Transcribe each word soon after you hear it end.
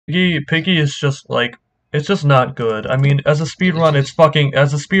Piggy is just like it's just not good. I mean, as a speedrun, it's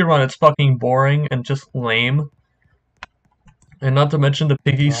fucking boring and just lame. And not to mention the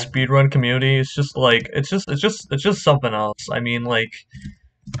Piggy speedrun community. It's just like it's just something else. I mean, like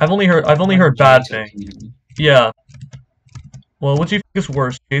I've only heard bad things. Yeah. Well, what do you think is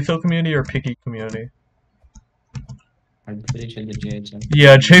worse, Jato community or Piggy community? I'm pretty sure the Jato.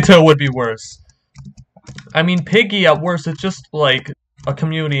 Yeah, Jato would be worse. I mean, Piggy at worst, it's just like a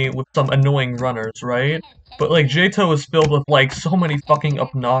community with some annoying runners, right? But like Jato is filled with like so many fucking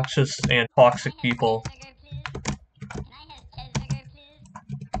obnoxious and toxic people.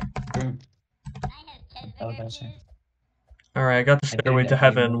 Alright, I got the stairway to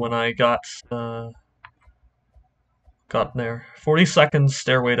heaven when I got there. 40 seconds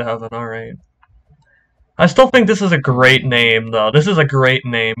stairway to heaven, alright. I still think this is a great name though. This is a great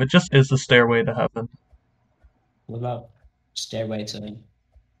name. It just is the stairway to heaven. What about Stairway to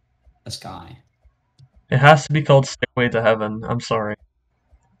the Sky? It has to be called Stairway to Heaven. I'm sorry.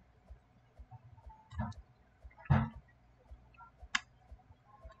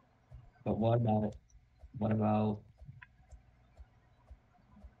 But what about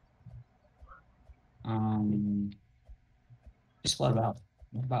just what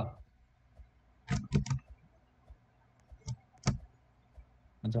about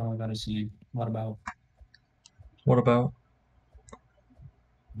that's all I gotta see. What about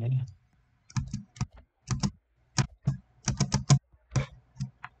yeah.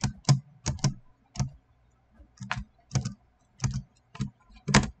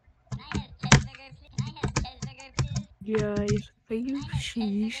 Guys, are you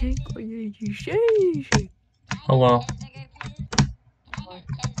sheeshing? Are you sheeshing? Hello.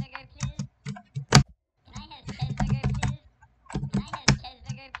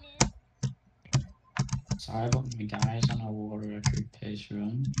 Sorry about my guys on a water record pace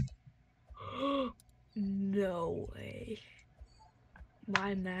run. No way.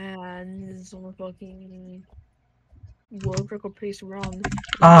 My man is on a fucking world record pace run.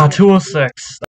 Ah, 206.